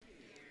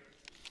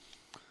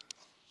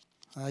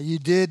You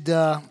did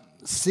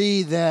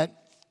see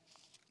that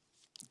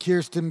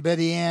Kirsten,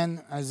 Betty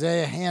Ann,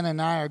 Isaiah, Hannah,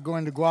 and I are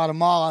going to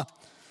Guatemala.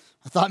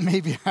 I thought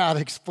maybe I'd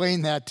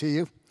explain that to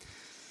you.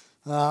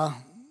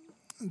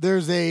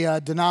 There's a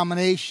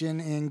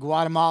denomination in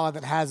Guatemala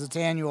that has its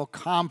annual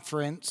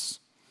conference.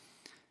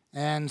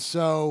 And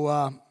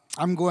so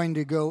I'm going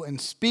to go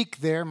and speak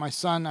there. My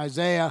son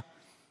Isaiah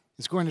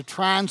is going to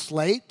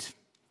translate,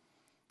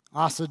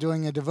 also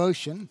doing a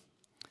devotion.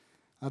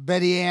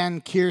 Betty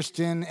Ann,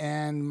 Kirsten,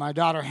 and my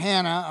daughter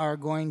Hannah are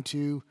going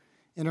to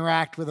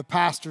interact with the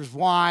pastor's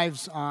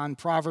wives on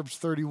Proverbs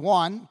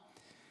 31,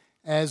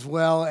 as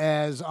well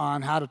as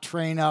on how to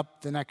train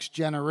up the next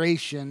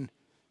generation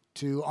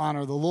to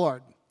honor the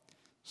Lord.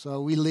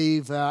 So we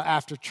leave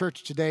after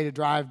church today to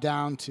drive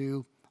down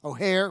to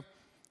O'Hare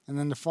and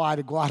then to fly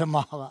to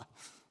Guatemala.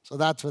 So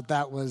that's what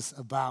that was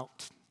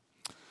about.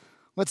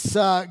 Let's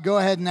go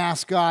ahead and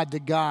ask God to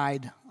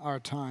guide our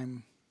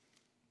time.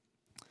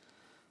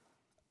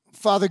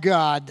 Father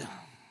God,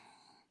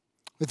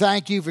 we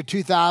thank you for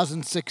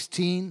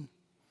 2016,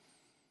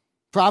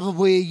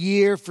 probably a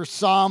year for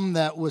some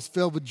that was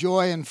filled with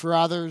joy and for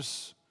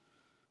others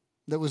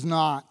that was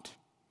not.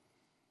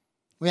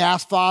 We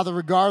ask, Father,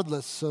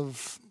 regardless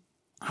of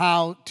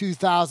how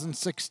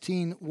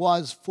 2016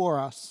 was for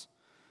us,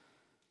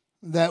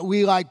 that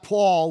we, like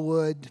Paul,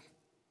 would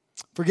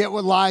forget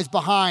what lies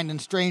behind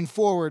and strain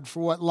forward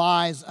for what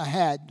lies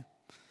ahead.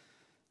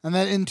 And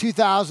that in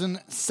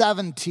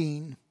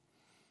 2017,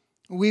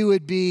 we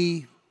would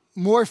be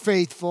more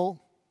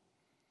faithful,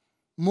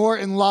 more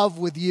in love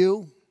with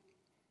you,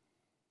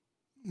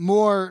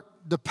 more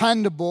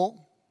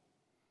dependable,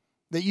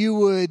 that you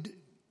would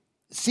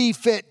see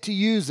fit to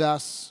use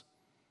us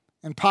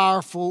in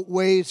powerful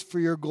ways for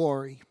your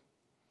glory.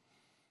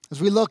 As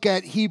we look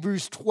at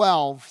Hebrews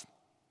 12,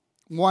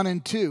 1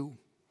 and 2,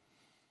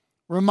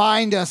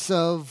 remind us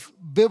of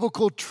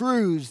biblical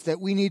truths that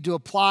we need to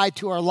apply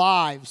to our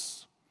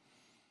lives.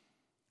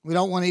 We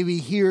don't want to be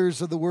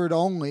hearers of the word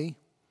only.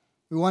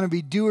 We want to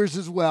be doers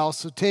as well.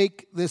 So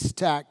take this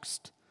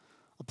text,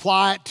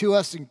 apply it to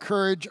us,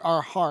 encourage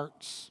our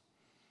hearts.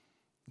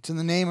 It's in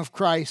the name of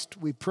Christ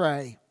we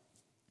pray.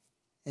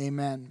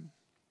 Amen.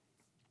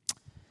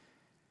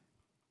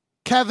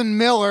 Kevin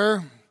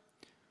Miller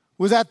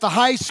was at the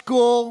high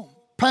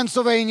school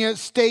Pennsylvania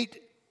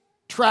State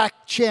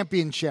Track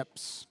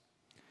Championships.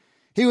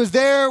 He was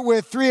there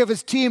with three of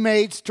his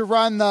teammates to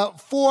run the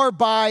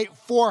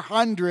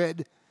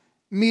 4x400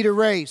 meter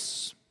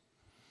race.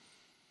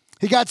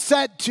 He got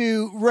set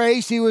to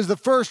race. He was the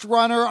first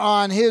runner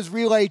on his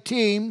relay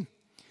team.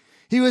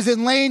 He was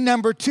in lane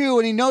number 2,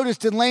 and he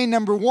noticed in lane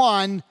number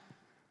 1,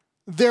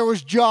 there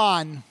was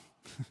John.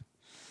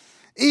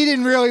 He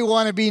didn't really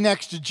want to be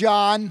next to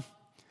John.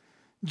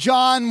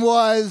 John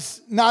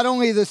was not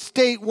only the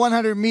state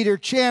 100-meter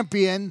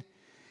champion,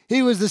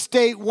 he was the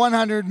state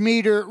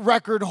 100-meter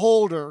record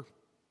holder.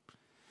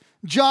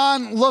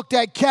 John looked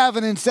at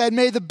Kevin and said,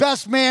 "May the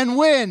best man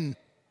win.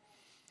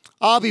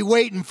 I'll be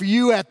waiting for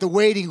you at the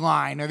waiting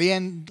line or the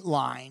end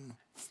line."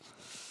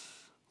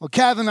 Well,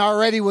 Kevin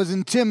already was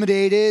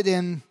intimidated,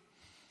 and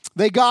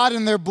they got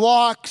in their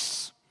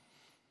blocks.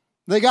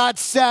 They got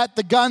set.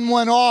 The gun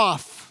went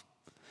off.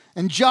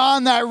 And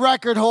John, that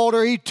record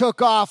holder, he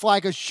took off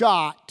like a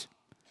shot.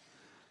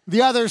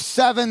 The other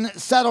 7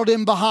 settled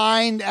in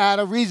behind at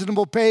a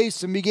reasonable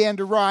pace and began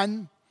to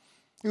run.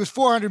 It was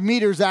 400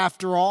 meters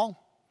after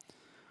all.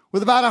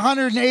 With about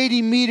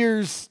 180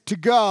 meters to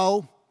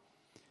go,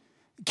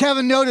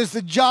 Kevin noticed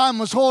that John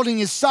was holding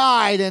his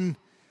side and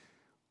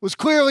was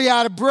clearly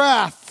out of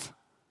breath.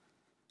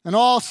 And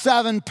all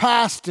 7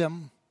 passed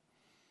him.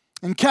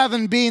 And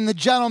Kevin, being the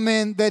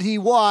gentleman that he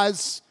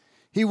was,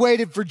 he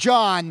waited for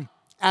John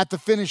at the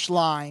finish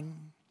line.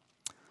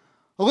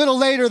 A little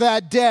later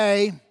that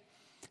day,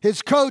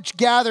 his coach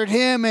gathered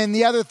him and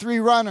the other 3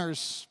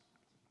 runners.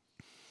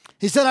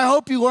 He said, "I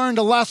hope you learned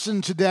a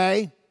lesson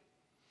today.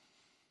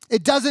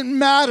 It doesn't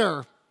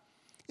matter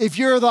if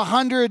you're the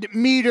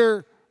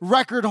 100-meter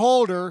record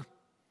holder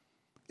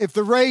if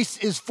the race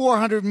is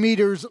 400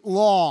 meters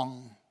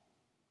long.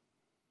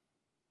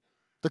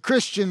 The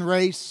Christian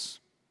race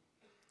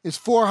is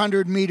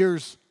 400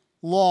 meters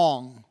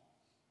long."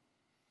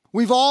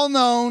 We've all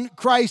known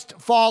Christ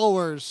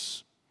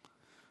followers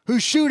who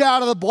shoot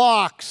out of the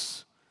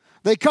blocks.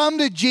 They come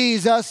to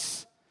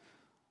Jesus.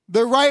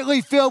 They're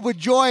rightly filled with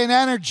joy and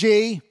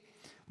energy.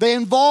 They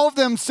involve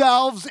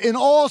themselves in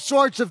all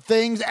sorts of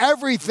things,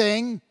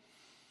 everything.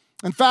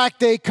 In fact,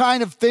 they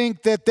kind of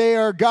think that they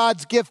are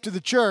God's gift to the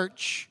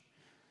church.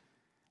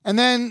 And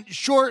then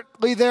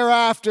shortly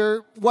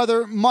thereafter,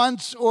 whether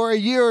months or a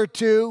year or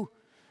two,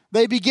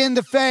 they begin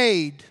to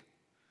fade.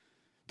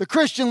 The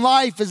Christian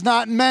life is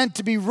not meant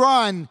to be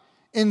run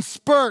in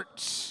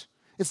spurts.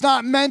 It's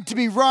not meant to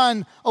be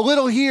run a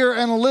little here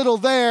and a little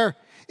there.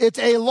 It's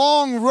a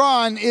long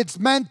run. It's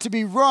meant to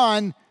be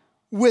run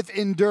with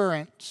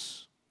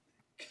endurance.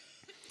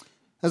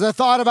 As I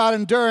thought about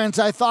endurance,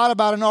 I thought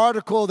about an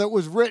article that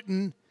was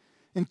written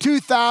in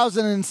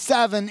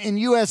 2007 in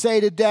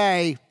USA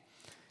Today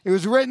It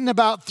was written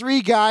about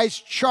three guys,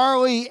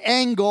 Charlie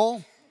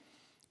Engle,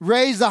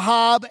 Ray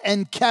Zahab,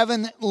 and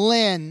Kevin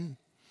Lynn.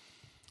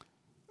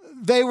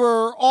 They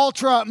were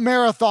ultra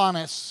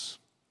marathonists.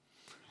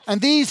 And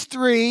these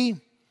three,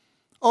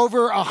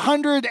 over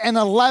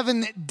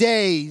 111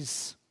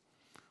 days,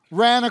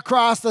 ran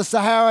across the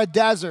Sahara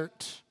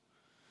Desert.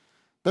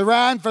 They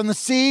ran from the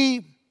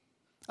Sea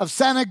of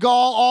Senegal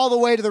all the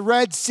way to the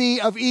Red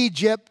Sea of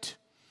Egypt,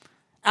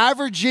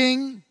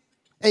 averaging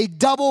a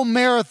double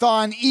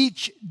marathon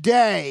each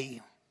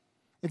day,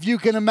 if you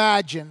can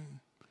imagine.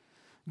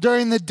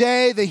 During the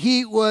day, the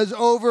heat was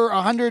over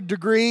 100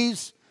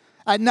 degrees.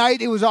 At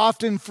night, it was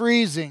often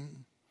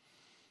freezing.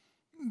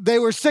 They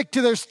were sick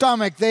to their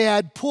stomach. They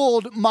had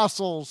pulled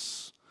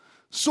muscles,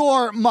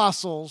 sore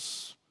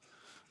muscles.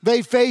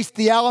 They faced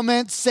the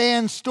elements,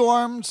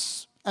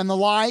 sandstorms, and the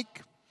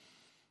like.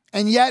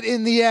 And yet,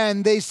 in the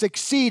end, they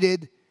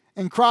succeeded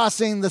in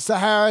crossing the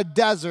Sahara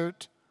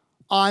Desert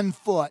on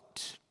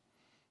foot.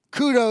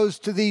 Kudos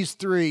to these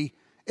three.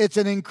 It's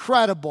an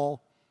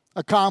incredible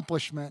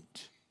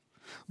accomplishment.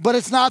 But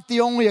it's not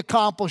the only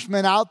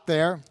accomplishment out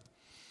there.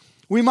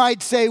 We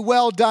might say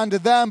well done to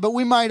them, but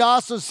we might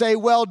also say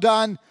well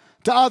done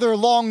to other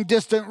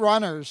long-distance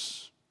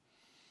runners.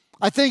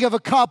 I think of a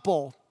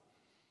couple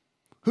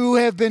who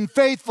have been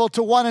faithful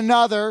to one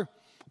another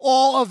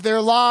all of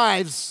their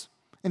lives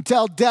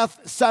until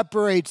death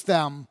separates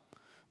them.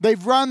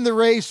 They've run the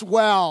race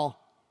well.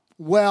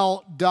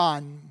 Well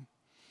done.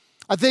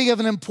 I think of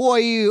an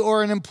employee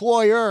or an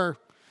employer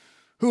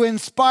who, in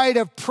spite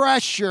of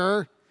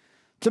pressure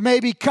to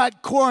maybe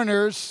cut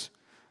corners,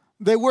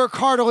 they work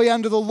heartily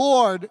unto the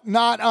Lord,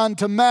 not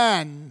unto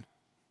men.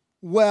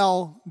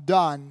 Well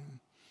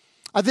done.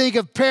 I think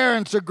of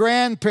parents or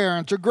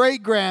grandparents or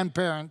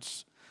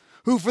great-grandparents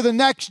who, for the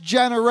next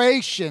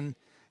generation,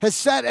 has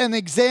set an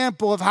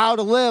example of how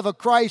to live a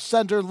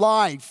Christ-centered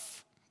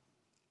life.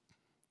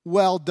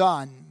 Well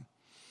done.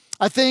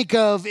 I think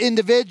of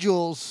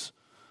individuals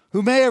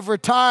who may have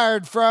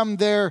retired from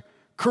their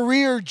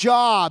career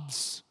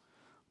jobs,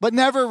 but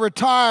never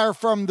retire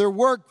from their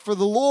work for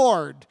the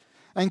Lord,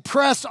 and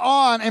press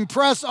on and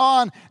press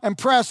on and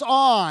press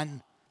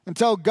on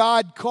until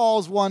God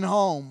calls one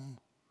home.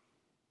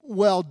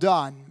 Well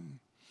done.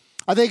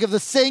 I think of the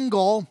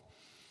single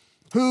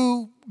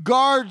who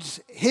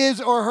guards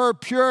his or her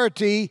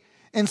purity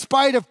in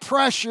spite of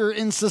pressure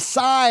in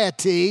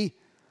society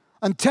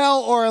until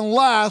or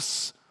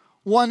unless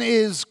one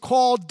is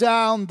called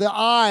down the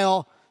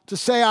aisle to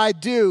say, I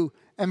do.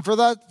 And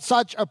for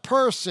such a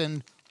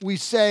person, we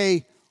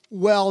say,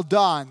 well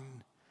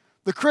done.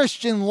 The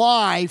Christian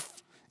life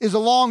is a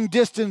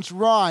long-distance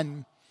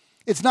run.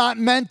 It's not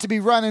meant to be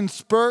run in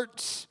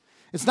spurts.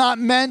 It's not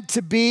meant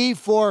to be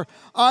for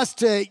us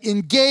to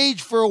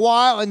engage for a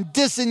while and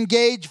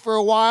disengage for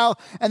a while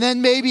and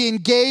then maybe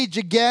engage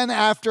again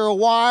after a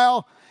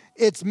while.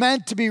 It's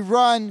meant to be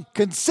run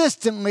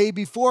consistently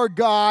before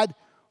God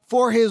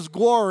for His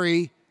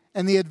glory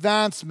and the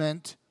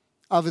advancement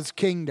of His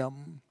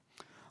kingdom.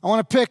 I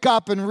want to pick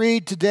up and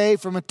read today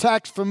from a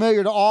text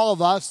familiar to all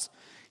of us,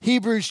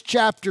 Hebrews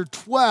chapter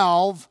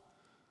 12,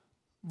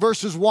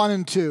 verses 1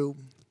 and 2.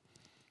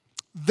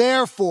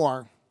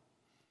 Therefore,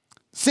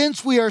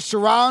 since we are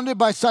surrounded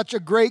by such a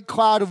great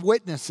cloud of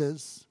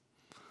witnesses,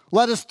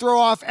 let us throw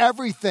off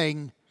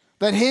everything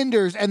that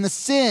hinders and the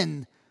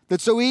sin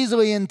that so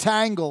easily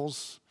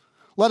entangles.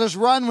 Let us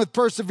run with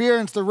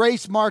perseverance the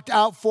race marked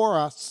out for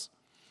us,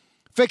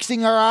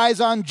 fixing our eyes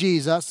on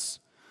Jesus,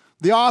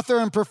 the author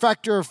and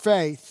perfecter of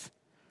faith.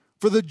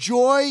 For the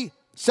joy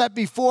set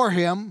before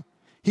him,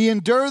 he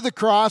endured the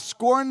cross,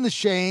 scorned the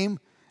shame,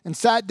 and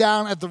sat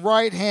down at the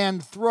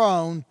right-hand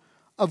throne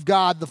of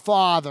God the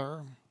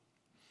Father.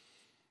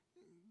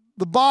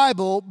 The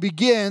Bible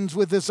begins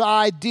with this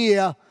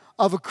idea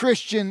of a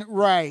Christian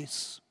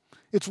race.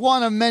 It's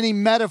one of many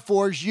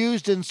metaphors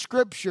used in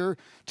Scripture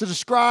to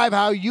describe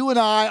how you and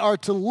I are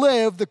to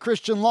live the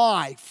Christian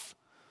life.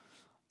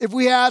 If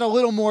we had a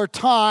little more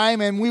time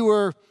and we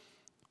were,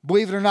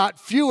 believe it or not,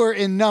 fewer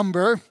in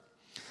number,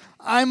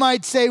 I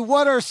might say,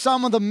 what are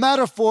some of the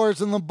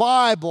metaphors in the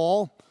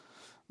Bible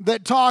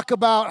that talk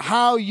about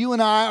how you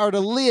and I are to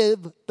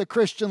live the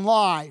Christian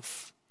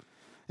life?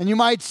 And you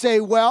might say,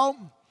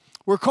 well,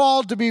 we're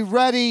called to be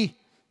ready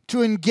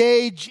to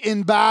engage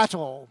in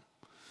battle.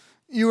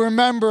 You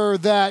remember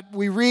that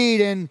we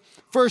read in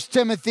 1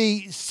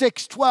 Timothy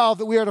 6:12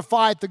 that we are to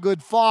fight the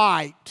good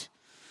fight.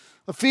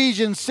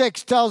 Ephesians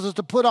 6 tells us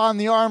to put on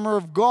the armor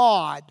of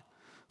God.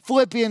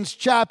 Philippians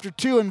chapter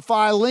 2 and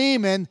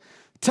Philemon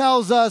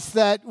tells us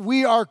that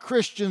we are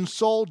Christian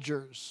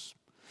soldiers.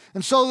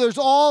 And so there's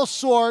all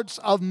sorts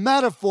of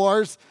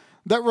metaphors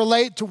that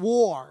relate to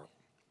war.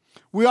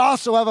 We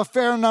also have a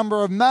fair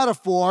number of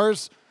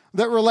metaphors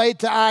that relate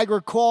to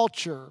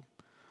agriculture.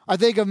 I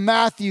think of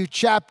Matthew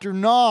chapter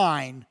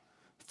 9,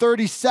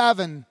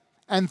 37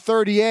 and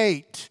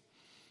 38.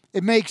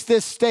 It makes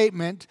this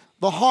statement,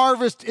 the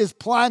harvest is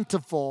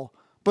plentiful,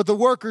 but the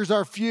workers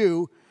are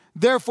few.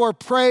 Therefore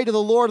pray to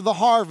the Lord of the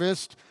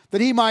harvest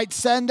that he might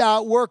send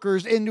out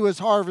workers into his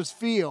harvest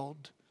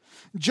field.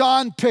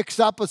 John picks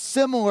up a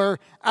similar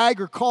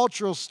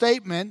agricultural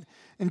statement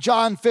in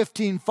John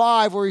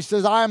 15:5, where he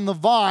says, I am the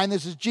vine.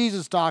 This is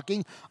Jesus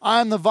talking.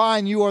 I am the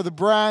vine, you are the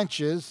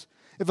branches.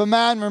 If a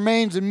man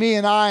remains in me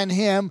and I in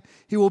him,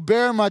 he will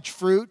bear much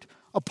fruit.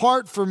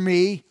 Apart from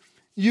me,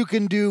 you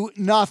can do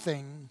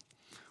nothing.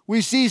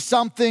 We see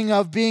something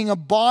of being a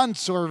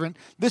bondservant.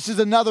 This is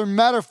another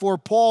metaphor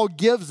Paul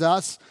gives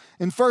us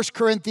in 1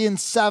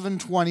 Corinthians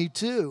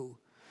 7:22.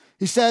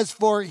 He says,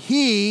 for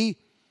he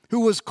who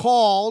was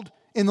called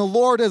in the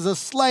Lord as a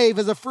slave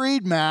is a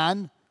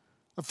freedman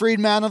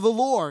of the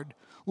Lord.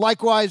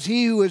 Likewise,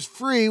 he who is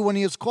free when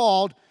he is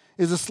called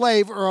is a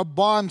slave or a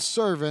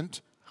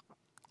bondservant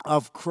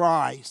of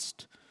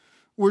Christ.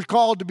 We're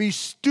called to be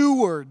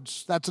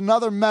stewards. That's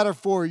another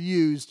metaphor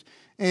used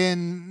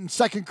in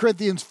 2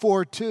 Corinthians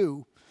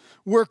 4:2.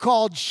 We're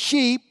called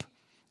sheep,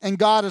 and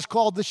God is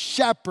called the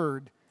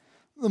shepherd.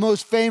 The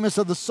most famous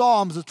of the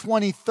Psalms, the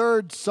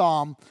 23rd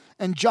Psalm,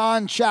 and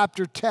John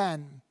chapter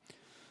 10.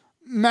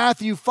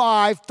 Matthew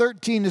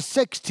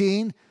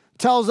 5:13-16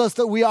 tells us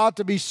that we ought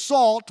to be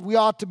salt, we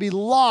ought to be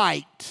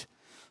light.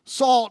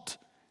 Salt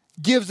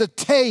gives a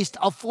taste,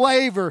 a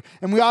flavor,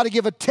 and we ought to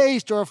give a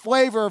taste or a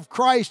flavor of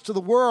Christ to the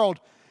world.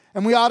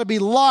 And we ought to be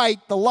light,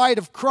 the light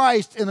of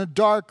Christ in a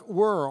dark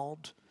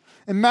world.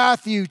 In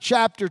Matthew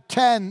chapter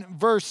 10,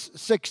 verse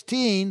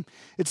 16,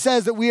 it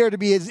says that we are to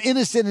be as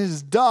innocent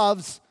as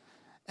doves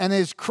and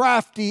as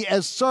crafty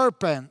as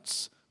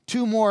serpents.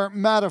 Two more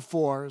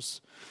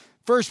metaphors.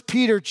 1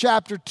 Peter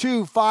chapter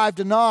 2,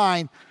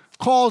 5-9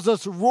 calls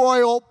us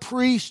royal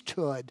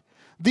priesthood.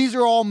 These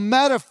are all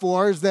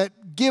metaphors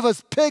that give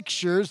us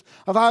pictures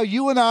of how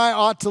you and I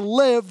ought to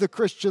live the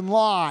Christian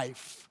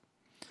life.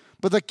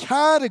 But the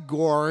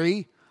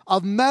category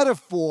of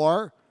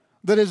metaphor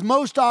that is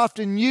most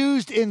often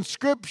used in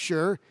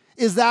Scripture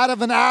is that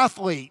of an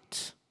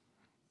athlete.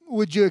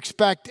 Would you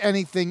expect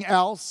anything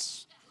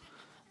else?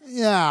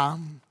 Yeah.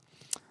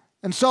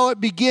 And so it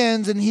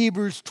begins in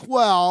Hebrews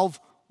 12,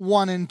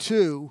 1 and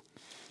 2.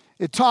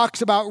 It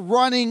talks about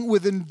running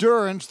with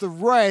endurance the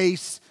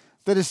race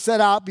that is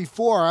set out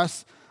before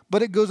us,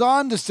 but it goes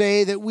on to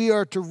say that we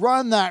are to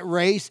run that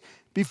race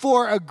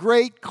before a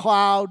great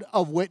cloud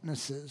of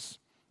witnesses.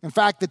 In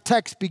fact, the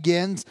text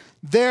begins,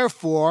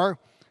 therefore,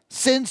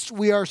 since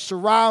we are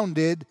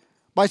surrounded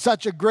by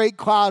such a great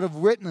cloud of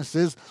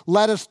witnesses,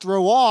 let us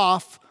throw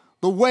off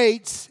the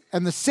weights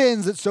and the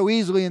sins that so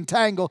easily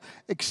entangle,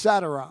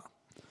 etc.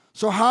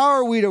 So how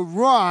are we to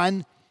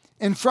run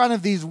in front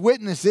of these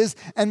witnesses?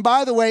 And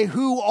by the way,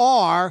 who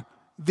are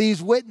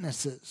these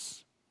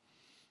witnesses?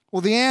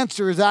 Well, the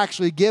answer is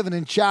actually given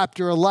in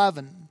chapter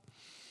 11.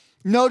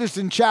 Notice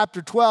in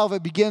chapter 12,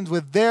 it begins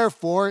with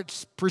therefore.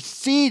 It's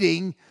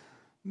preceding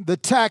the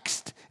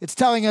text. It's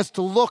telling us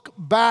to look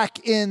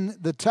back in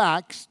the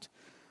text.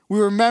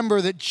 We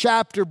remember that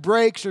chapter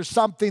breaks are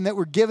something that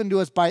were given to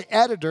us by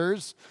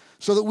editors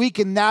so that we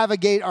can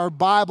navigate our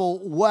Bible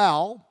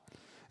well.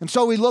 And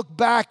so we look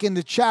back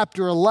into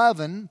chapter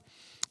 11,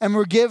 and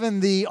we're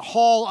given the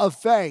hall of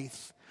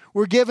faith.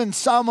 We're given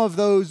some of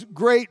those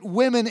great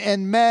women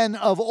and men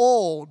of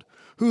old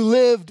who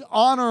lived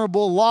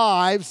honorable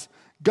lives,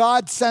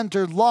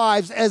 God-centered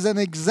lives, as an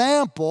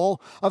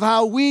example of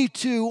how we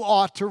too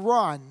ought to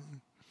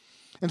run.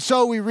 And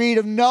so we read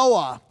of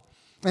Noah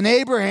and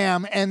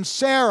Abraham and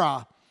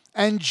Sarah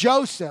and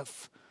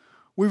Joseph.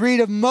 We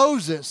read of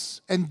Moses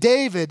and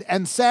David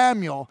and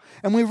Samuel.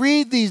 And we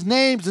read these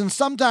names, and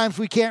sometimes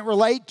we can't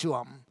relate to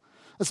them,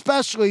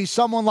 especially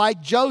someone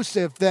like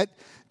Joseph that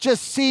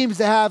just seems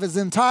to have his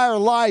entire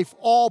life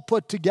all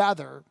put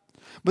together.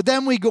 But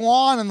then we go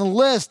on in the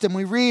list and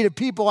we read of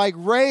people like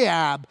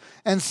Rahab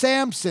and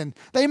Samson.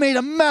 They made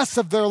a mess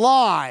of their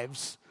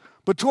lives.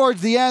 But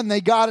towards the end,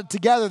 they got it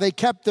together. They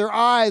kept their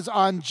eyes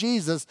on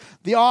Jesus,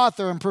 the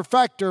author and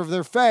perfecter of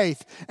their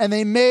faith, and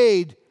they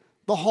made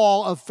the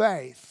hall of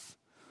faith.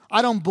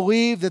 I don't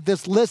believe that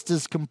this list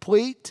is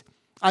complete.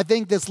 I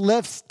think this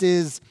list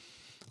is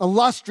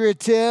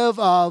illustrative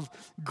of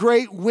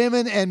great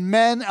women and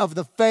men of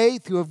the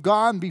faith who have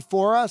gone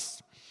before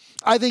us.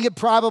 I think it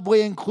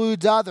probably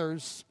includes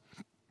others.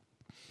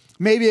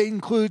 Maybe it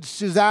includes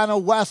Susanna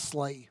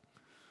Wesley,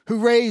 who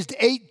raised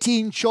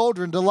 18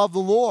 children to love the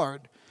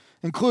Lord,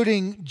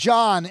 including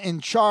John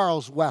and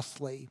Charles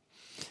Wesley.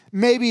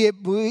 Maybe it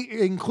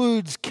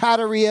includes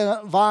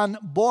Katerina von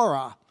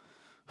Bora,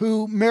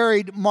 who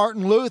married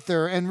Martin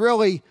Luther and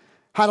really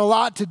had a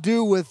lot to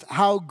do with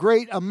how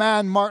great a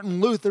man Martin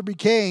Luther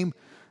became.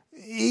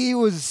 He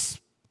was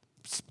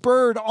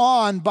spurred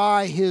on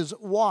by his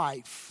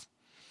wife.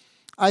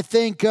 I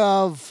think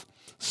of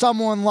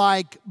someone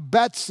like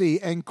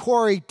Betsy and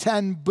Corrie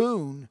ten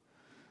Boom,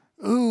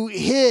 who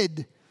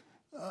hid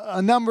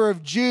a number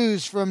of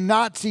Jews from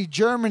Nazi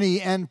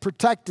Germany and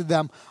protected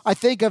them. I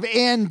think of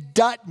Anne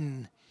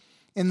Dutton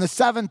in the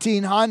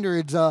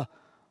 1700s,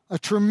 a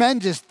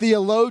tremendous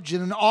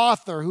theologian and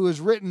author who has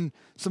written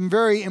some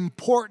very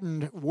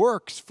important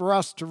works for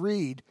us to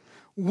read.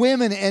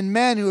 Women and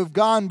men who have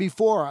gone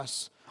before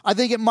us. I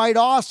think it might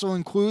also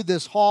include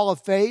this hall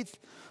of faith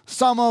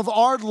some of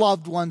our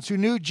loved ones who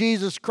knew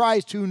Jesus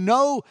Christ, who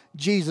know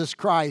Jesus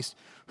Christ,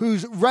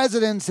 whose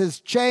residence has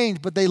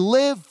changed, but they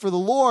live for the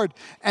Lord,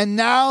 and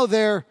now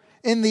they're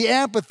in the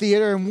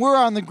amphitheater and we're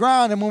on the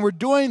ground, and when we're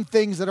doing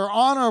things that are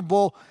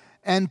honorable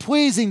and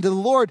pleasing to the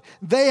Lord,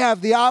 they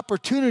have the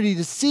opportunity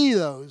to see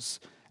those.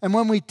 And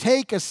when we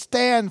take a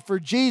stand for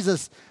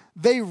Jesus,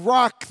 they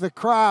rock the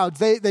crowds.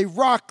 They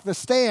rock the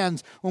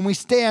stands when we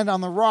stand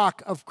on the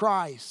rock of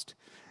Christ.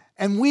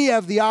 And we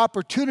have the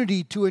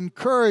opportunity to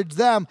encourage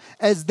them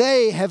as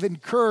they have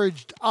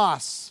encouraged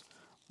us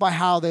by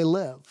how they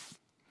live.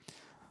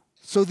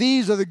 So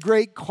these are the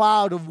great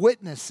cloud of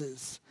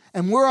witnesses.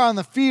 And we're on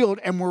the field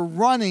and we're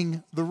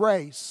running the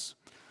race.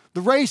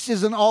 The race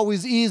isn't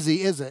always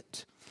easy, is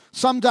it?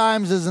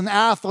 Sometimes as an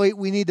athlete,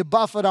 we need to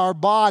buffet our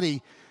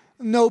body.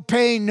 No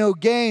pain, no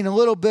gain, a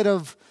little bit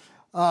of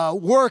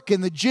work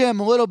in the gym,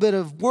 a little bit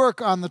of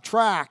work on the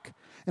track.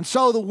 And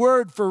so the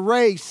word for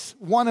race,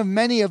 one of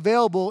many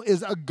available,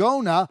 is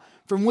agona,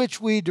 from which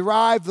we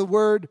derive the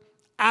word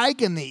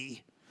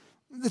agony.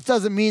 This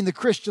doesn't mean the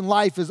Christian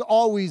life is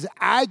always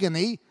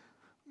agony.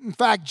 In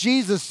fact,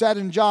 Jesus said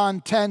in John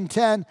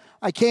 10:10,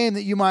 I came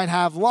that you might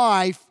have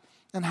life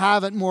and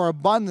have it more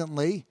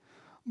abundantly.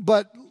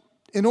 But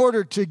in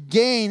order to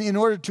gain, in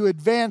order to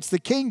advance the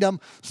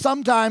kingdom,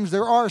 sometimes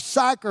there are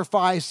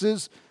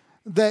sacrifices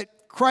that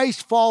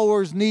Christ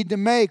followers need to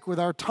make with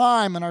our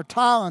time and our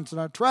talents and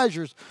our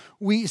treasures.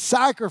 We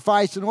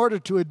sacrifice in order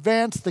to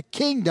advance the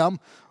kingdom,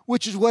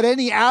 which is what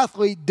any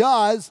athlete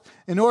does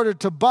in order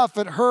to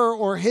buffet her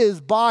or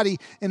his body,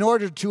 in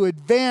order to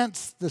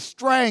advance the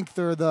strength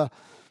or the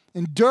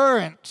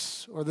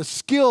endurance or the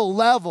skill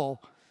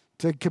level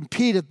to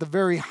compete at the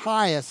very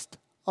highest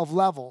of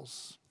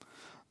levels.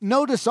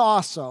 Notice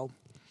also,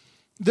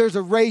 there's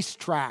a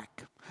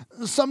racetrack.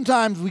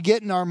 Sometimes we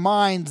get in our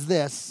minds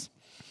this.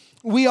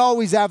 We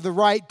always have the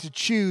right to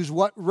choose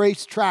what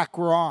racetrack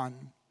we're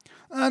on.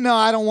 No,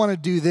 I don't want to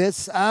do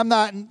this. I'm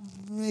not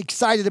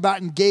excited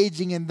about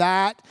engaging in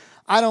that.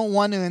 I don't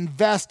want to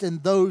invest in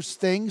those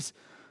things.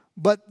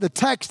 But the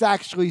text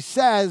actually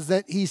says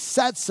that he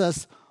sets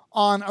us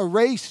on a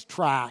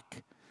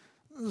racetrack.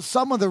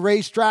 Some of the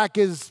racetrack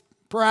is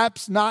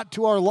perhaps not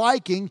to our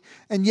liking,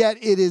 and yet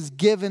it is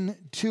given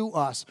to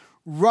us.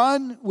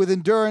 Run with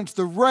endurance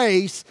the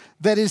race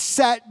that is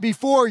set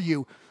before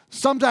you.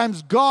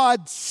 Sometimes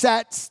God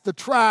sets the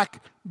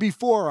track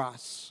before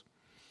us.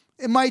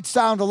 It might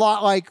sound a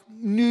lot like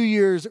New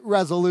Year's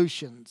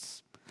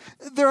resolutions.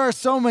 There are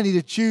so many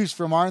to choose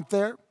from, aren't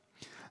there?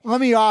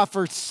 Let me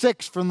offer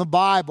 6 from the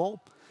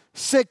Bible,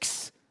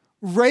 6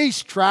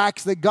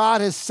 racetracks that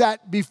God has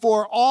set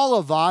before all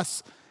of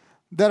us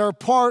that are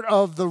part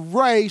of the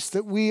race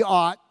that we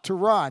ought to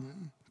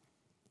run.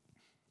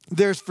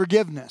 There's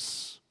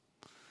forgiveness.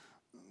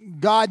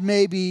 God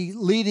may be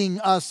leading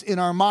us in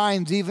our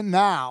minds even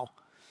now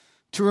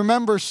to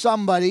remember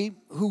somebody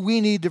who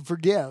we need to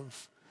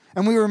forgive.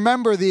 And we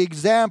remember the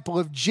example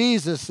of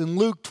Jesus in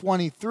Luke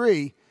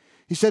 23.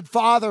 He said,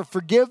 Father,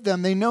 forgive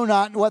them. They know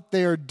not what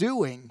they are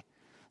doing.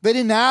 They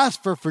didn't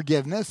ask for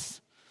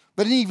forgiveness.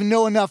 They didn't even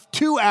know enough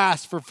to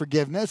ask for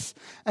forgiveness.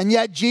 And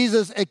yet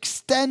Jesus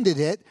extended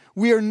it.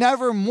 We are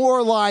never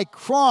more like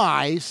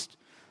Christ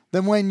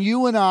than when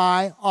you and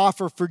I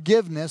offer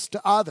forgiveness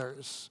to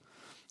others.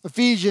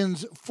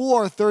 Ephesians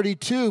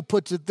 4:32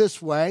 puts it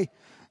this way,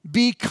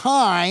 be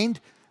kind,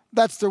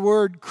 that's the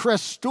word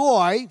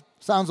Christoi,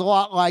 sounds a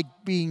lot like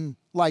being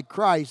like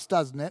Christ,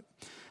 doesn't it?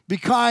 Be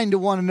kind to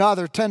one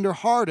another,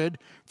 tender-hearted,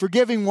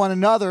 forgiving one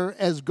another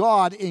as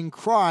God in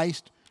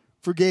Christ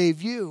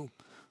forgave you.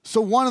 So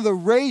one of the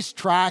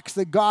racetracks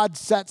that God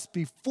sets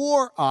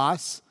before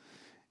us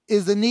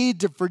is the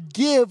need to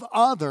forgive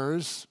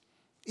others,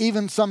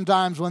 even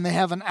sometimes when they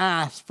haven't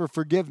asked for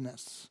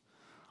forgiveness.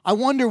 I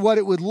wonder what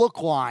it would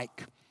look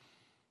like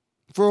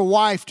for a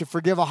wife to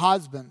forgive a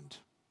husband,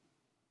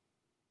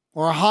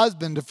 or a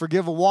husband to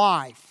forgive a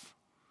wife,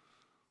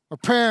 or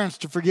parents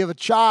to forgive a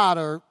child,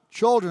 or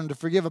children to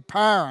forgive a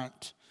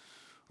parent,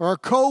 or a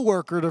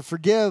coworker to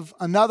forgive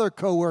another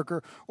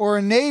coworker, or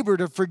a neighbor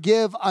to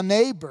forgive a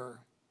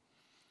neighbor,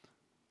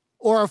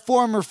 or a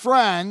former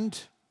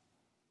friend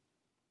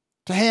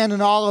to hand an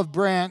olive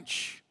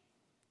branch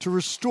to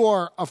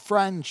restore a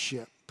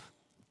friendship.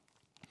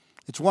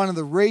 It's one of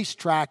the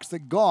racetracks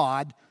that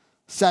God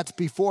sets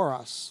before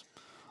us.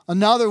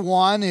 Another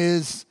one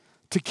is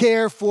to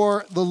care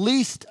for the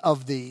least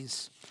of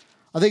these.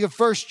 I think of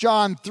 1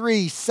 John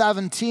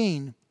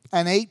 3:17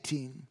 and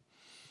 18.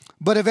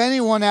 But if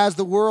anyone has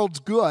the world's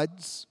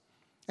goods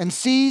and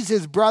sees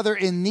his brother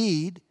in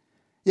need,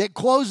 yet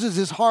closes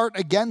his heart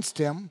against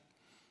him,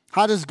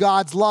 how does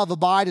God's love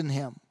abide in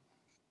him?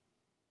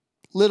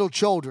 Little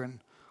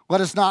children,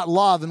 let us not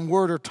love in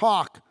word or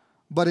talk,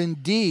 but in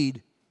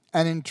deed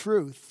and in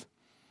truth.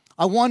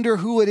 I wonder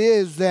who it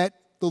is that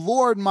the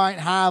Lord might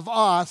have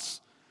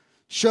us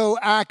show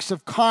acts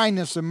of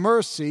kindness and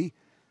mercy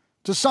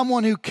to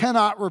someone who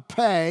cannot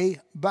repay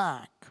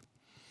back.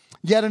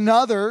 Yet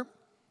another,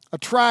 a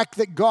track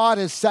that God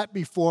has set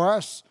before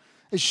us,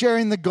 is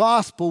sharing the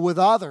gospel with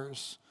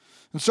others.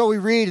 And so we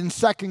read in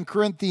 2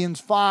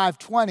 Corinthians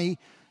 5:20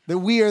 that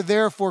we are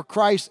therefore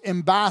Christ's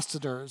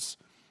ambassadors,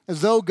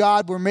 as though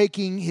God were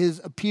making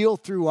his appeal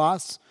through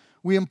us.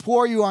 We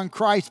implore you on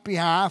Christ's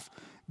behalf,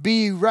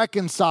 be ye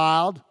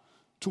reconciled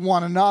to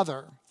one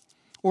another.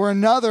 Or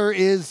another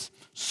is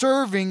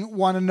serving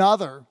one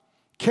another,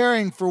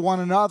 caring for one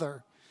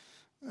another.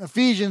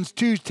 Ephesians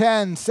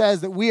 2:10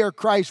 says that we are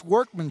Christ's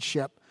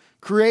workmanship,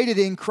 created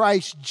in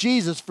Christ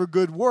Jesus for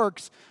good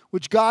works,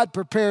 which God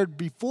prepared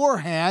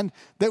beforehand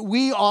that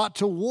we ought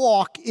to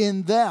walk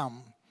in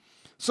them.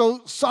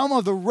 So some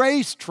of the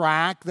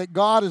racetrack that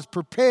God has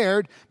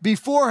prepared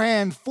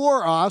beforehand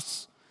for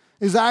us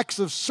is acts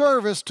of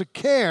service to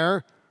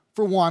care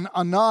for one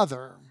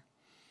another.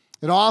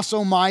 It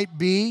also might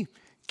be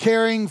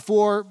caring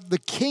for the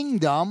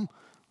kingdom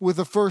with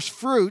the first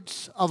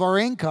fruits of our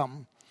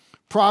income.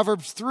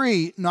 Proverbs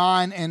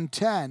 3:9 and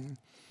 10.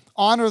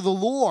 Honor the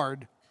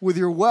Lord with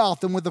your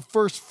wealth and with the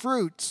first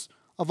fruits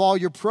of all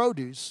your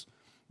produce.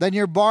 Then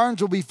your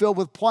barns will be filled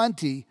with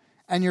plenty,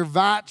 and your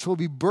vats will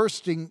be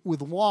bursting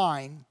with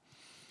wine.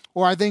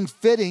 Or I think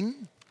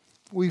fitting,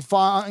 we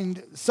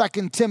find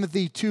 2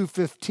 Timothy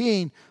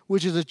 2:15,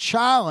 which is a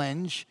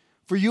challenge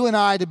for you and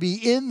I to be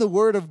in the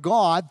Word of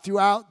God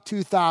throughout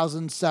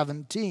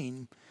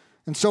 2017.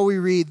 And so we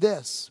read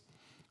this: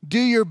 do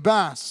your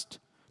best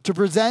to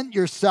present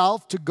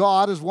yourself to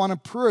God as one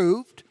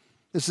approved.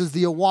 This is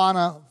the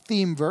Awana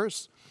theme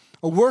verse.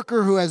 A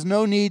worker who has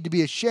no need to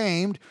be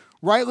ashamed,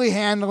 rightly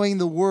handling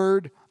the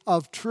word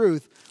of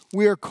truth.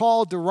 We are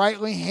called to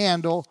rightly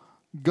handle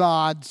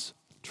God's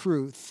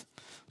truth.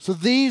 So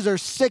these are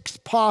 6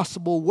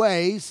 possible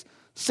ways,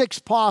 6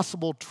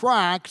 possible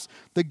tracks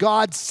that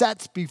God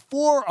sets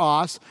before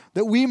us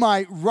that we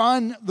might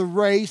run the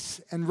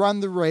race and run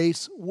the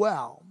race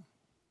well.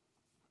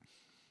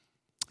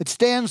 It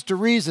stands to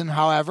reason,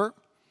 however,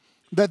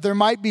 that there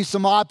might be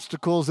some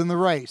obstacles in the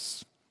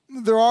race.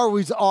 There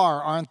always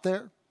are, aren't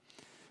there?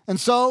 And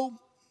so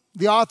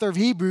the author of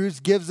Hebrews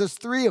gives us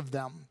 3 of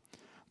them.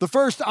 The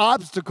first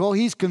obstacle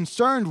he's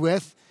concerned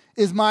with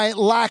is my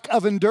lack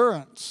of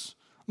endurance,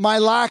 my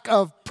lack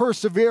of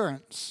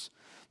perseverance,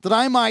 that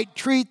I might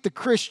treat the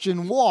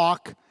Christian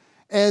walk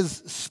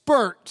as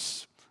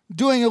spurts,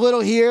 doing a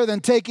little here,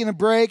 then taking a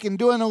break, and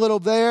doing a little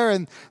there,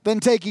 and then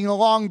taking a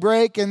long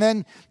break, and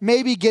then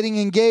maybe getting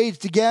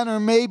engaged again, or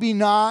maybe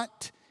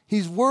not.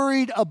 He's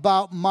worried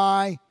about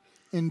my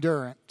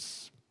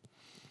endurance.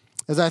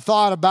 As I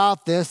thought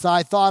about this,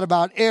 I thought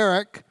about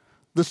Eric,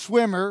 the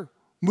swimmer,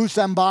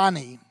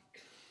 Musambani.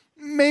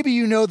 Maybe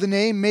you know the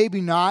name, maybe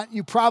not.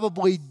 You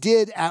probably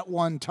did at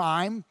one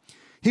time.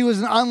 He was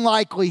an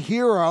unlikely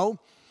hero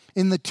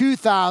in the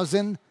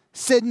 2000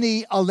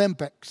 Sydney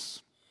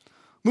Olympics.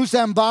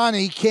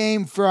 Musambani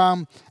came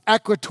from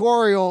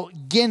Equatorial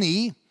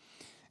Guinea,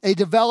 a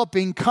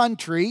developing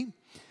country,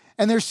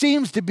 and there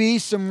seems to be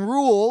some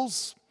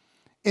rules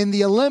in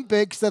the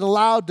Olympics that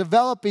allow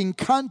developing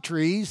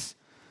countries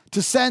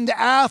to send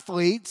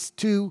athletes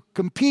to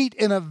compete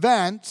in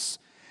events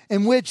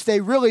in which they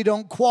really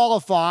don't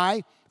qualify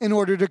in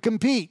order to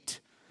compete.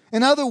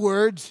 In other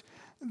words,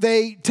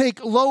 they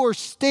take lower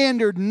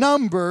standard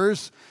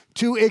numbers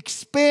to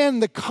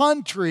expand the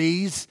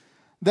countries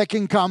that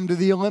can come to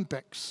the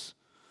Olympics.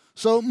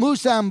 So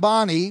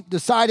Musambani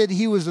decided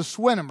he was a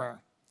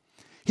swimmer.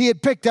 He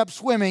had picked up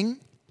swimming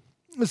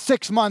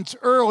 6 months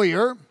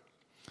earlier.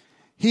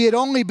 He had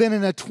only been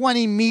in a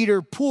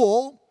 20-meter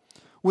pool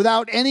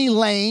without any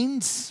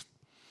lanes.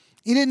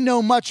 He didn't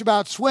know much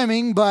about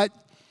swimming, but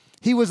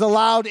he was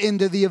allowed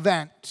into the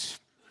event.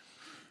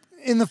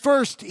 In the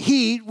first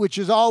heat, which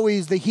is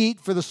always the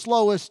heat for the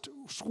slowest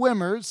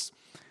swimmers,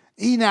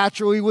 he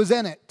naturally was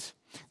in it.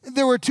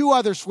 There were 2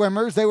 other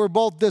swimmers. They were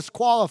both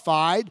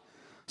disqualified,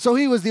 so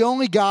he was the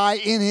only guy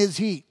in his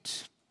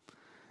heat.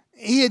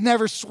 He had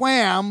never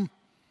swam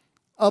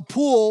a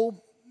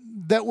pool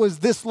that was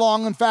this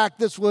long. In fact,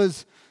 this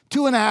was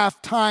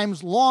 2.5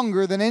 times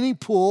longer than any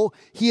pool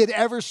he had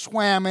ever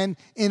swam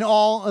in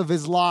all of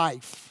his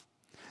life.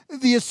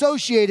 The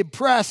Associated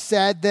Press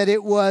said that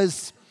it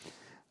was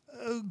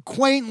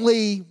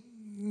quaintly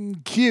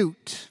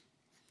cute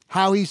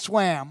how he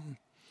swam.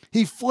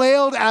 He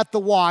flailed at the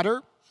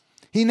water.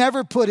 He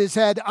never put his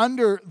head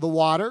under the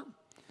water.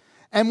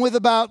 And with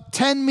about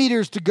 10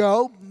 meters to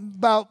go,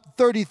 about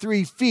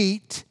 33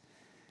 feet,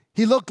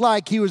 he looked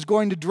like he was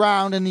going to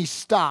drown, and he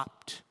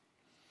stopped.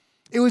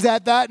 It was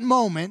at that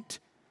moment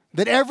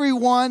that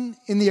everyone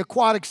in the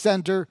aquatic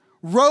center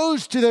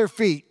rose to their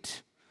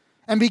feet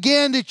and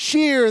began to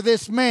cheer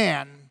this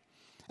man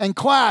and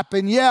clap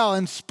and yell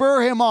and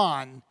spur him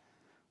on,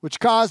 which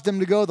caused him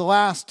to go the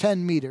last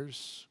 10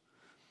 meters.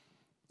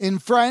 In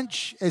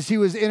French, as he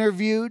was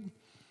interviewed,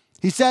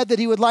 he said that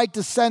he would like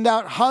to send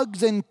out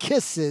hugs and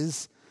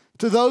kisses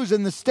to those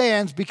in the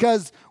stands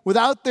because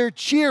without their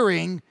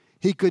cheering,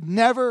 he could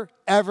never,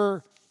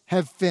 ever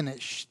have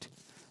finished.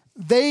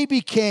 They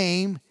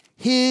became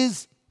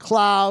his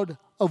cloud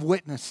of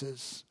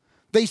witnesses.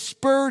 They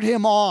spurred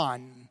him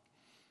on,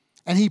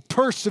 and he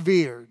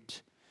persevered.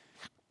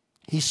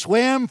 He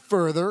swam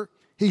further,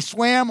 he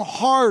swam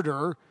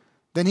harder,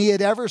 than he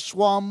had ever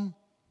swum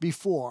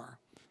before.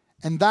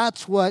 And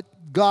that's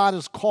what God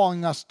is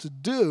calling us to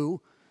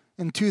do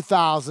in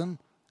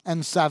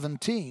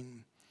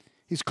 2017.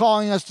 He's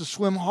calling us to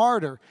swim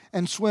harder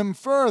and swim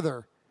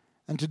further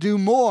and to do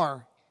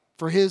more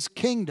for his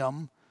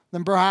kingdom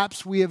than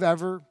perhaps we have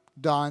ever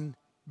done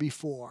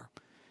before.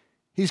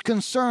 He's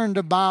concerned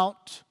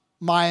about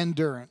my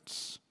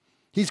endurance.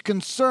 He's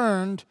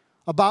concerned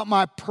about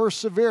my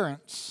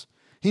perseverance.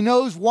 He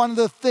knows one of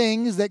the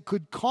things that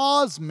could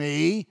cause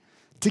me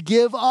to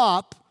give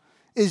up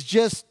is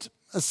just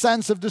a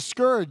sense of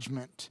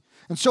discouragement.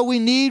 And so we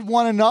need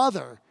one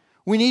another.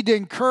 We need to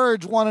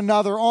encourage one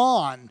another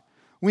on.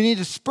 We need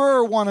to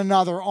spur one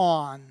another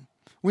on.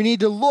 We need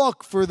to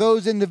look for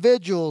those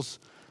individuals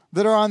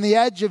that are on the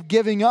edge of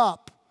giving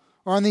up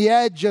or on the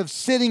edge of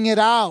sitting it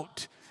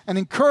out and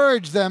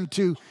encourage them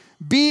to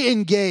be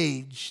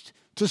engaged,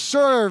 to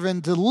serve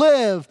and to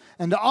live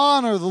and to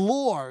honor the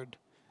Lord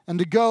and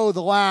to go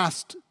the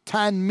last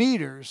 10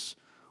 meters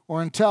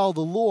or until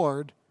the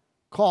Lord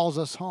calls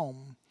us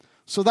home.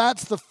 So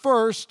that's the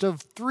first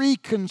of 3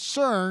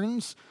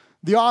 concerns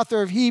the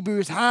author of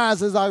Hebrews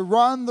has as I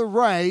run the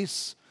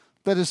race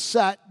that is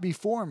set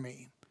before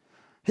me.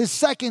 His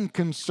second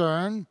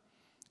concern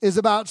is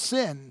about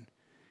sin.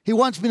 He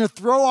wants me to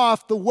throw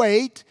off the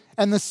weight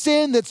and the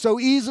sin that so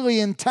easily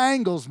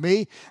entangles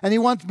me, and he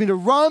wants me to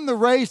run the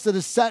race that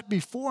is set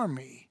before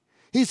me.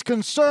 He's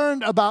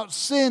concerned about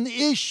sin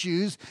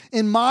issues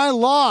in my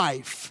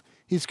life.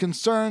 He's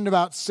concerned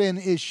about sin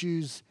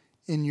issues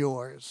in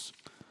yours.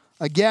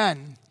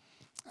 Again,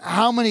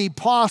 how many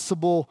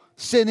possible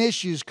sin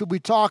issues could we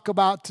talk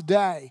about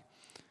today?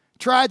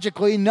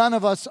 Tragically, none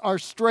of us are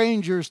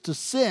strangers to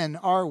sin,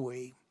 are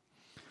we?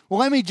 Well,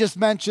 let me just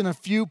mention a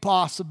few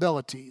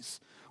possibilities.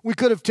 We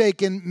could have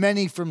taken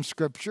many from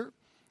Scripture.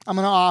 I'm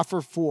going to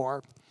offer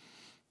 4.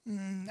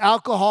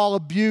 Alcohol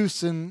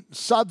abuse and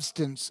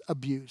substance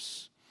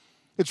abuse.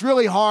 It's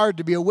really hard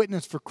to be a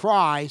witness for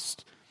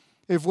Christ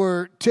if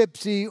we're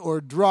tipsy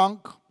or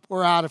drunk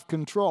or out of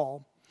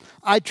control.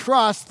 I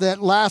trust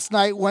that last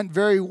night went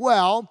very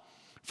well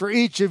for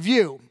each of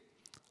you.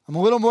 I'm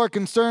a little more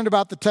concerned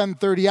about the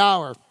 10:30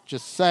 hour,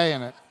 just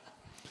saying it.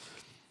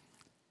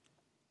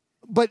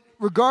 But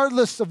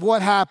regardless of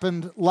what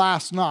happened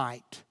last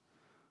night,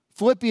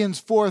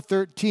 Philippians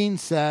 4:13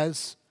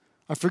 says,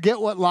 I forget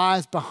what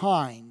lies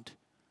behind.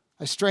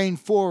 I strain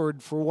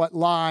forward for what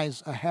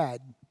lies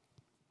ahead.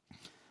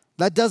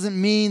 That doesn't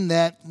mean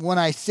that when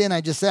I sin,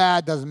 I just say,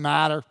 it doesn't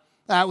matter.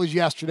 That was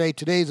yesterday.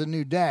 Today's a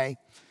new day.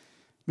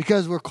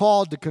 Because we're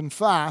called to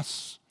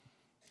confess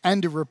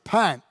and to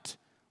repent,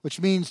 which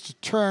means to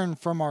turn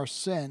from our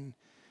sin.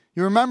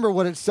 You remember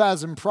what it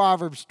says in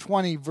Proverbs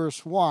 20,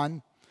 verse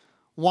 1.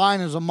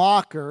 Wine is a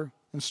mocker,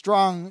 and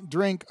strong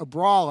drink a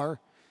brawler,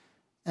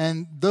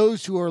 and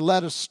those who are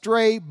led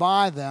astray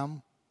by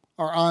them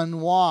are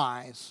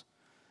unwise.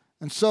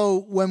 And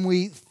so when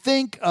we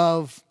think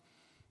of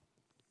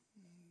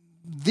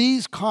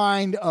these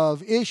kind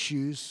of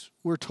issues,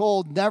 we're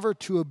told never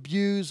to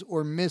abuse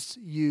or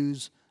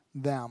misuse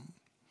them.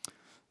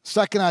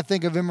 Second, I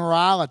think of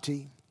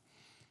immorality.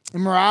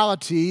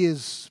 Immorality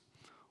is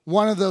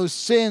one of those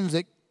sins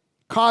that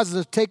causes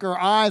us to take our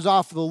eyes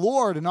off of the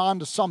Lord and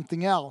onto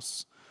something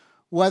else,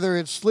 whether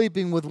it's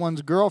sleeping with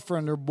one's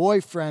girlfriend or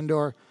boyfriend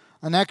or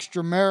an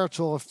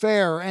extramarital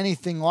affair or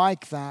anything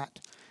like that.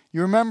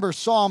 You remember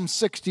Psalm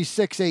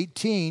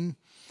 66:18.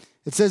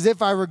 It says,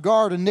 if I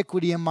regard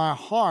iniquity in my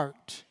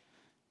heart,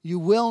 you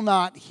will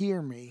not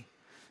hear me.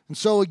 And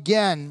so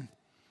again,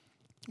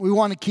 we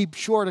want to keep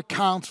short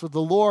accounts with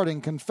the Lord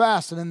and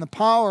confess, and in the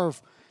power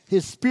of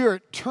his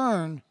Spirit,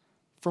 turn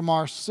from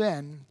our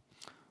sin.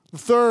 The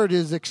third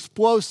is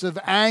explosive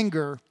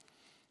anger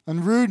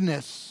and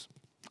rudeness,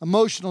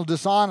 emotional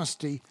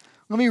dishonesty.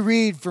 Let me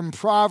read from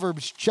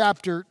Proverbs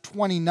chapter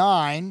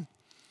 29.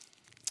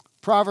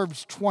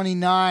 Proverbs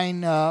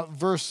 29,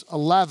 verse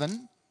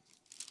 11.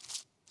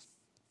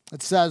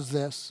 It says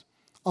this,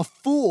 a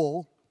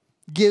fool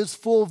gives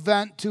full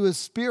vent to his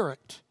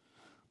spirit,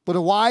 but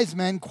a wise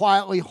man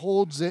quietly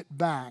holds it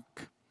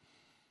back.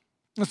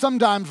 Now,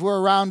 sometimes we're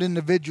around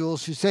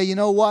individuals who say, you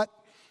know what?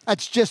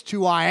 That's just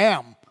who I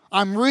am.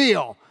 I'm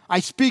real.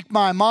 I speak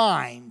my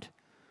mind.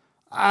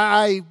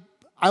 I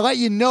let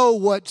you know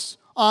what's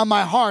on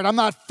my heart. I'm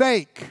not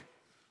fake.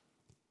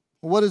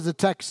 Well, what does the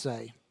text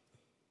say?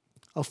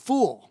 A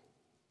fool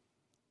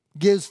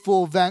gives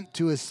full vent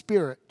to his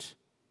spirit,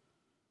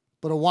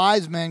 but a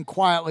wise man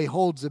quietly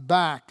holds it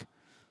back.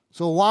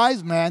 So a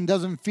wise man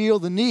doesn't feel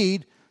the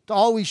need to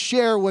always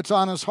share what's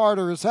on his heart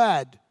or his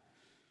head.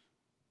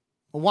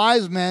 A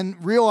wise man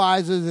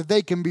realizes that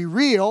they can be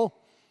real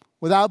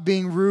without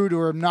being rude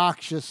or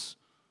obnoxious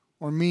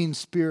or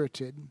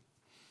mean-spirited.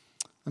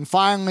 And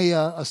finally,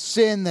 a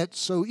sin that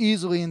so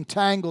easily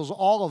entangles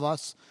all of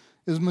us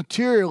is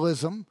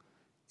materialism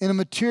in a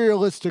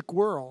materialistic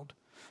world.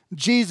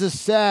 Jesus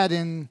said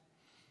in,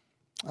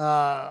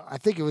 I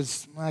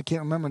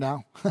can't remember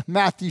now,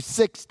 Matthew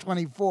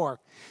 6:24.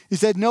 He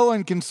said, no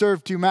one can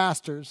serve two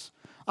masters.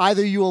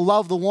 Either you will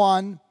love the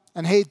one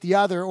and hate the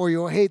other, or you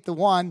will hate the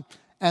one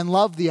and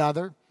love the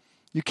other.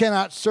 You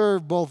cannot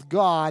serve both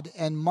God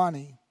and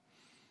money.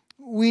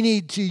 We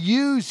need to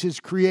use His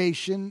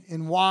creation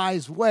in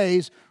wise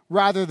ways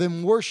rather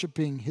than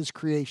worshiping His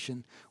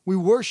creation. We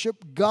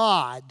worship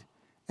God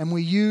and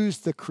we use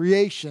the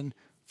creation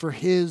for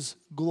His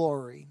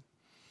glory.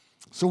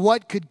 So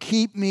what could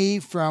keep me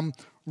from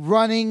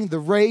running the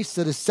race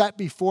that is set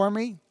before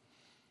me?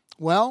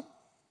 Well,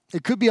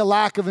 it could be a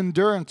lack of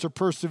endurance or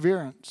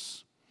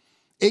perseverance.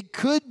 It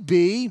could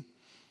be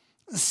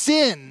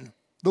sin,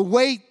 the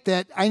weight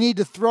that I need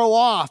to throw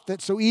off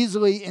that so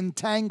easily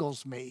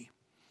entangles me.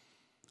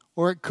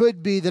 Or it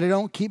could be that I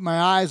don't keep my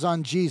eyes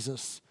on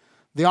Jesus,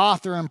 the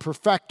author and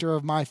perfecter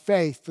of my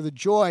faith. For the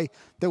joy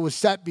that was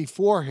set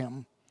before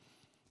Him,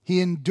 He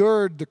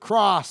endured the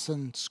cross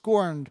and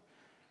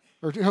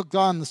took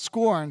on the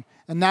scorn,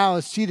 and now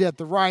is seated at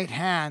the right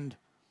hand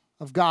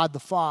of God the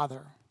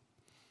Father.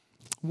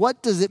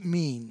 What does it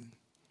mean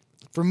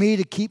for me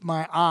to keep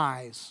my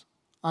eyes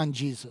on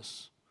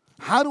Jesus?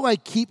 How do I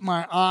keep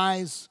my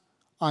eyes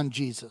on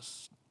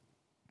Jesus?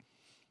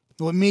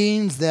 Well, it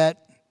means that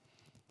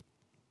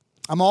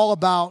I'm all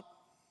about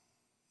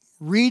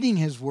reading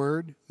His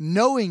Word,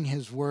 knowing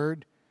His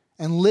Word,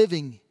 and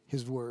living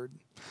His Word.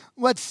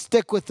 Let's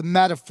stick with the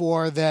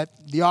metaphor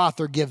that the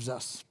author gives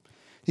us.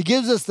 He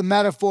gives us the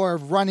metaphor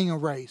of running a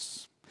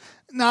race.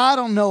 Now, I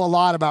don't know a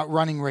lot about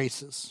running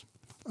races.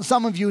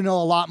 Some of you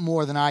know a lot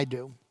more than I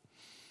do.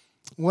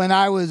 When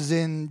I was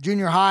in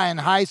junior high and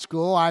high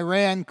school, I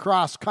ran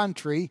cross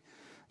country,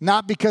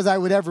 not because I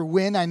would ever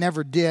win, I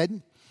never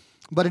did,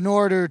 but in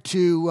order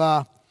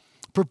to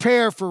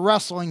prepare for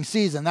wrestling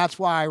season. That's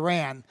why I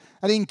ran.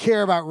 I didn't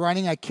care about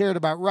running, I cared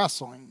about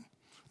wrestling.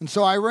 And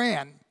so I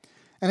ran.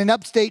 And in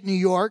upstate New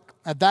York,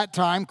 at that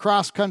time,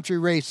 cross-country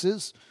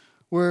races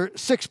were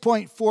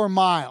 6.4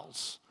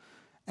 miles.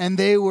 And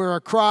they were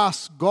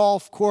across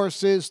golf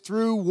courses,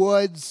 through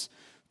woods,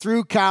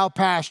 through cow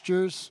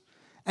pastures.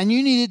 And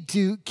you needed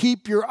to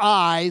keep your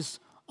eyes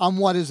on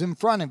what is in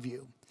front of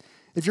you.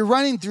 If you're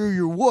running through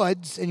your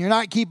woods and you're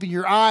not keeping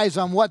your eyes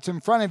on what's in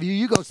front of you,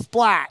 you go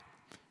splat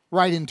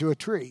right into a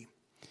tree.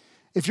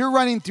 If you're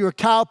running through a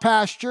cow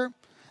pasture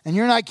and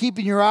you're not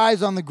keeping your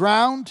eyes on the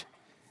ground,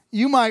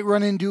 you might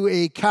run into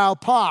a cow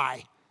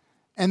pie,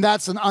 and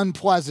that's an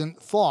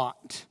unpleasant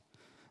thought.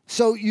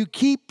 So you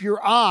keep your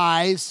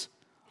eyes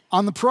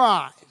on the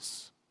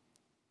prize,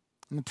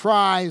 and the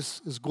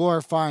prize is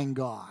glorifying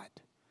God.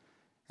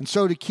 And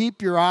so to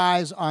keep your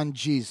eyes on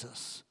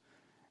Jesus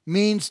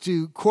means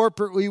to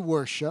corporately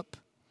worship.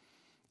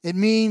 It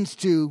means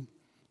to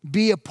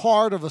be a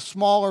part of a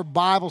smaller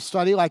Bible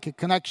study like a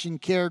Connection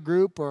Care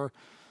group or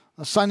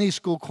a Sunday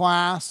school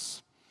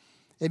class.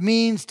 It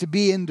means to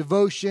be in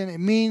devotion. It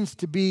means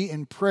to be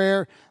in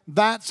prayer.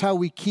 That's how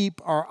we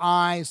keep our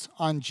eyes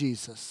on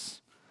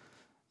Jesus.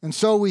 And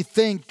so we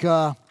think,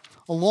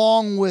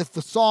 along with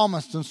the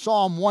psalmist in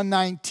Psalm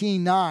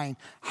 119:9,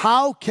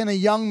 how can a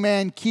young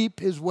man keep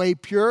his way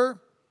pure?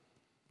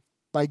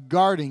 By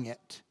guarding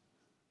it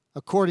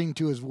according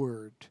to his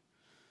word.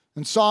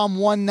 In Psalm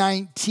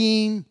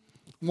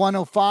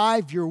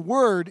 119:105, your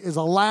word is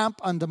a lamp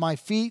unto my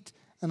feet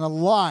and a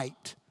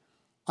light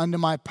unto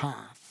my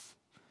path.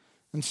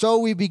 And so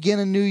we begin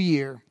a new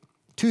year,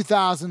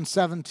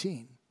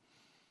 2017.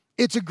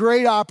 It's a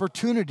great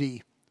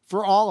opportunity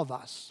for all of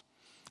us.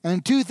 And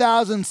in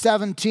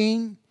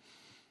 2017,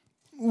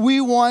 we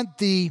want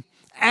the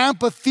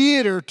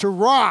amphitheater to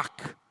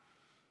rock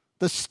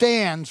the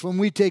stands when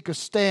we take a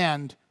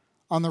stand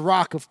on the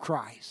rock of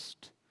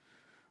Christ.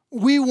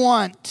 We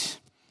want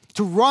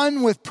to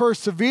run with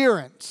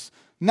perseverance,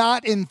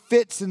 not in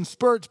fits and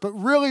spurts, but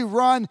really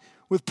run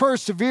with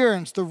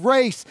perseverance the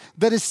race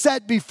that is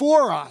set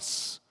before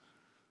us,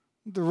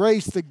 the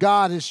race that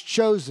God has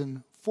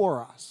chosen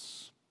for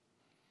us.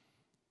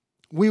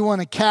 We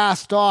want to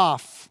cast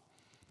off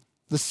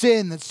the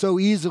sin that so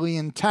easily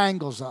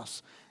entangles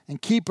us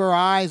and keep our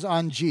eyes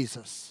on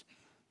Jesus,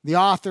 the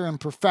author and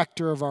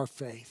perfecter of our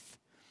faith.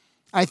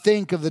 I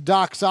think of the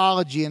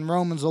doxology in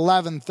Romans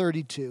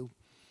 11:32.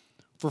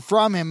 For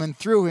from him and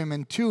through him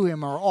and to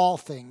him are all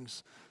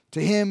things. To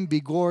him be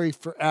glory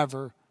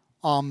forever.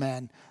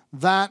 Amen.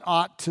 That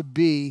ought to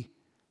be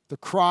the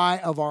cry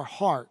of our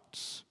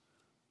hearts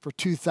for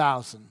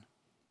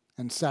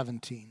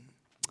 2017.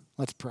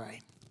 Let's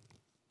pray.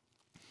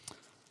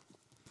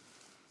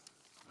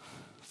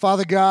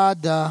 Father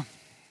God,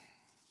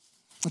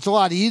 it's a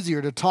lot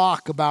easier to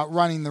talk about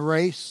running the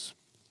race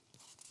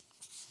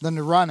than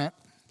to run it.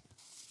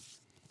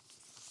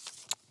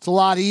 It's a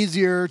lot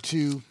easier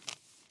to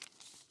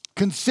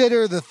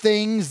consider the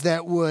things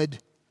that would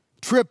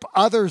trip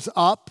others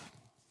up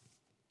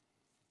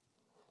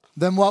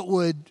than what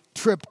would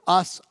trip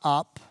us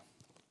up.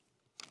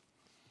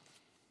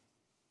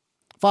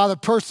 Father,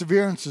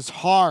 perseverance is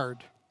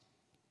hard.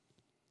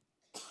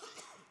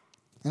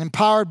 And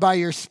empowered by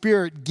your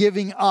Spirit,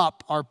 giving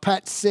up our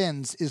pet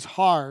sins is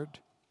hard.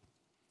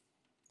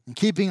 And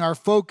keeping our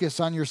focus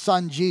on your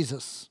Son,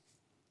 Jesus,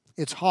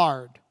 it's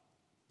hard.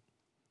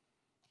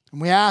 And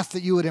we ask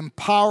that you would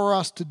empower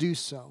us to do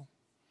so.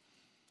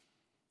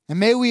 And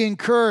may we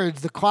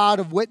encourage the cloud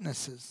of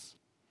witnesses.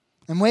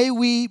 And may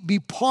we be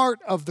part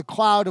of the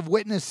cloud of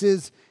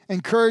witnesses,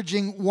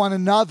 encouraging one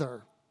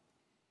another,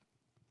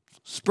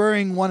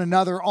 spurring one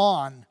another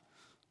on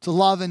to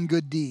love and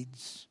good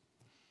deeds.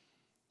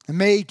 And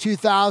may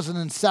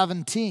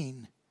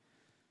 2017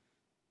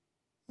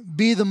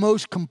 be the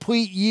most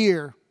complete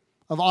year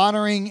of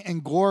honoring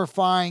and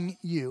glorifying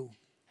you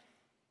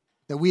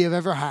that we have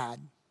ever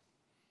had.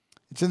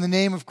 It's in the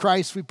name of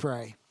Christ we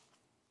pray.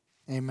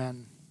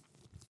 Amen.